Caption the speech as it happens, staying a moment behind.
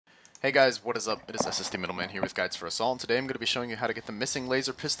Hey guys, what is up? It is SSD Middleman here with GuidesForUsAll, and today I'm going to be showing you how to get the missing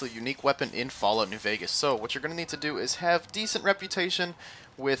laser pistol unique weapon in Fallout New Vegas. So what you're going to need to do is have decent reputation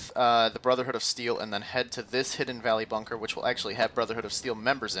with the Brotherhood of Steel, and then head to this Hidden Valley bunker, which will actually have Brotherhood of Steel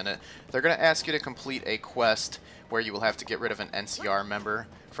members in it. They're going to ask you to complete a quest where you will have to get rid of an NCR member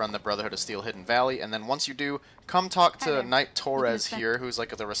from the Brotherhood of Steel Hidden Valley, and then once you do, come talk to Knight Torres here, who's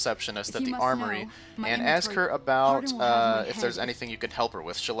like the receptionist at the armory, and ask her about if there's anything you can help her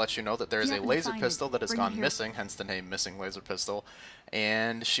with. She'll let you know that there is a laser pistol that has gone missing, hence the name Missing Laser Pistol,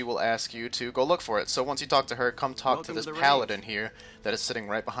 and she will ask you to go look for it. So once you talk to her, come talk to this paladin here that is sitting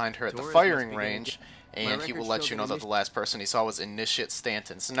right behind her at the firing range, and he will let you know that the last person he saw was Initiate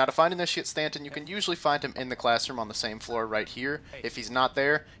Stanton. So now to find Initiate Stanton, you can usually find him in the classroom on the same floor right here. If he's not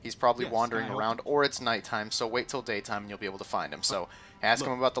there, he's probably wandering around, or it's nighttime, so wait till daytime and you'll be able to find him. So ask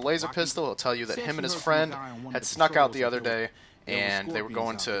him about the laser pistol. He'll tell you that him and his friend had snuck out the other day, and they were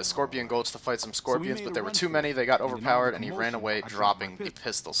going to Scorpion Gulch to fight some scorpions, but there were too many, they got overpowered, and he ran away dropping the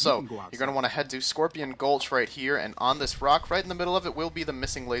pistol. So, you're going to want to head to Scorpion Gulch right here, and on this rock right in the middle of it will be the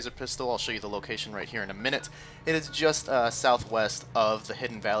missing laser pistol. I'll show you the location right here in a minute. It is just southwest of the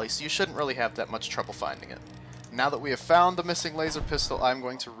Hidden Valley, so you shouldn't really have that much trouble finding it. Now that we have found the missing laser pistol, I'm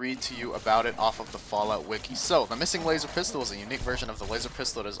going to read to you about it off of the Fallout wiki. So, the missing laser pistol is a unique version of the laser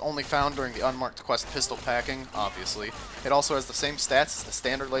pistol that is only found during the unmarked quest pistol packing, obviously. It also has the same stats as the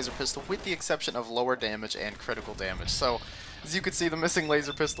standard laser pistol, with the exception of lower damage and critical damage. So, as you can see, the missing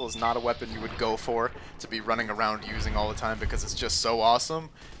laser pistol is not a weapon you would go for to be running around using all the time because it's just so awesome.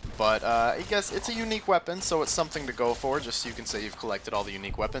 But I guess it's a unique weapon, so it's something to go for, just so you can say you've collected all the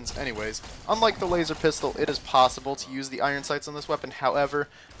unique weapons. Anyways, unlike the laser pistol, it is possible to use the iron sights on this weapon. However,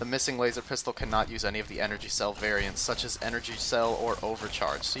 the missing laser pistol cannot use any of the energy cell variants, such as energy cell or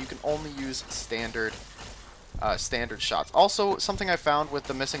overcharge. So you can only use standard shots. Also, something I found with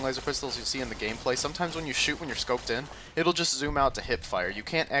the missing laser pistols you see in the gameplay, sometimes when you shoot when you're scoped in, it'll just zoom out to hip fire. You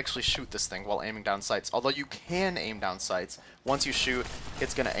can't actually shoot this thing while aiming down sights, although you can aim down sights. Once you shoot,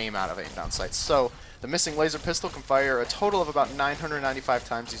 it's going to aim out of aim down sights. So, the missing laser pistol can fire a total of about 995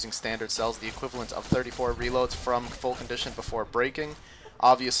 times using standard cells, the equivalent of 34 reloads from full condition before breaking.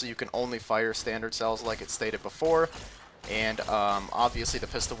 Obviously, you can only fire standard cells like it stated before. And obviously the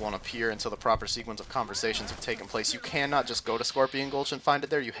pistol won't appear until the proper sequence of conversations have taken place. You cannot just go to Scorpion Gulch and find it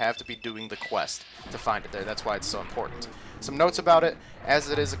there. You have to be doing the quest to find it there. That's why it's so important. Some notes about it: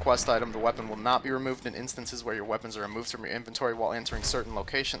 as it is a quest item, the weapon will not be removed in instances where your weapons are removed from your inventory while entering certain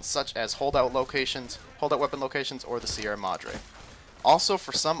locations, such as holdout weapon locations, or the Sierra Madre. Also,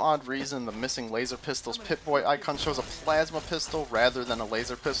 for some odd reason, the missing laser pistol's Pip-Boy icon shows a plasma pistol rather than a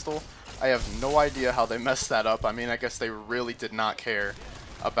laser pistol. I have no idea how they messed that up. I mean, I guess they really did not care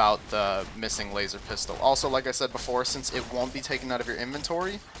about the missing laser pistol. Also, like I said before, since it won't be taken out of your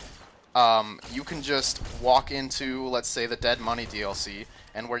inventory, you can just walk into, let's say, the Dead Money DLC,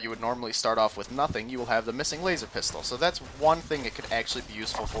 and where you would normally start off with nothing, you will have the missing laser pistol. So that's one thing it could actually be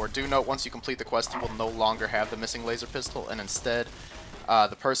useful for. Do note, once you complete the quest, you will no longer have the missing laser pistol, and instead,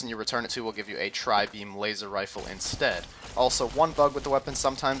 the person you return it to will give you a tri-beam laser rifle instead. Also, one bug with the weapon,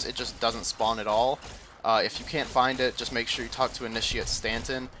 sometimes it just doesn't spawn at all. If you can't find it, just make sure you talk to Initiate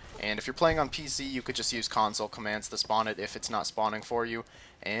Stanton. And if you're playing on PC, you could just use console commands to spawn it if it's not spawning for you.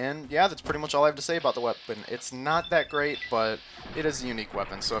 And yeah, that's pretty much all I have to say about the weapon. It's not that great, but it is a unique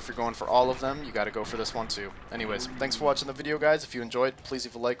weapon. So if you're going for all of them, you gotta go for this one too. Anyways, thanks for watching the video, guys. If you enjoyed, please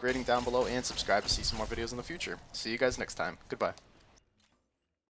leave a like, rating down below, and subscribe to see some more videos in the future. See you guys next time. Goodbye.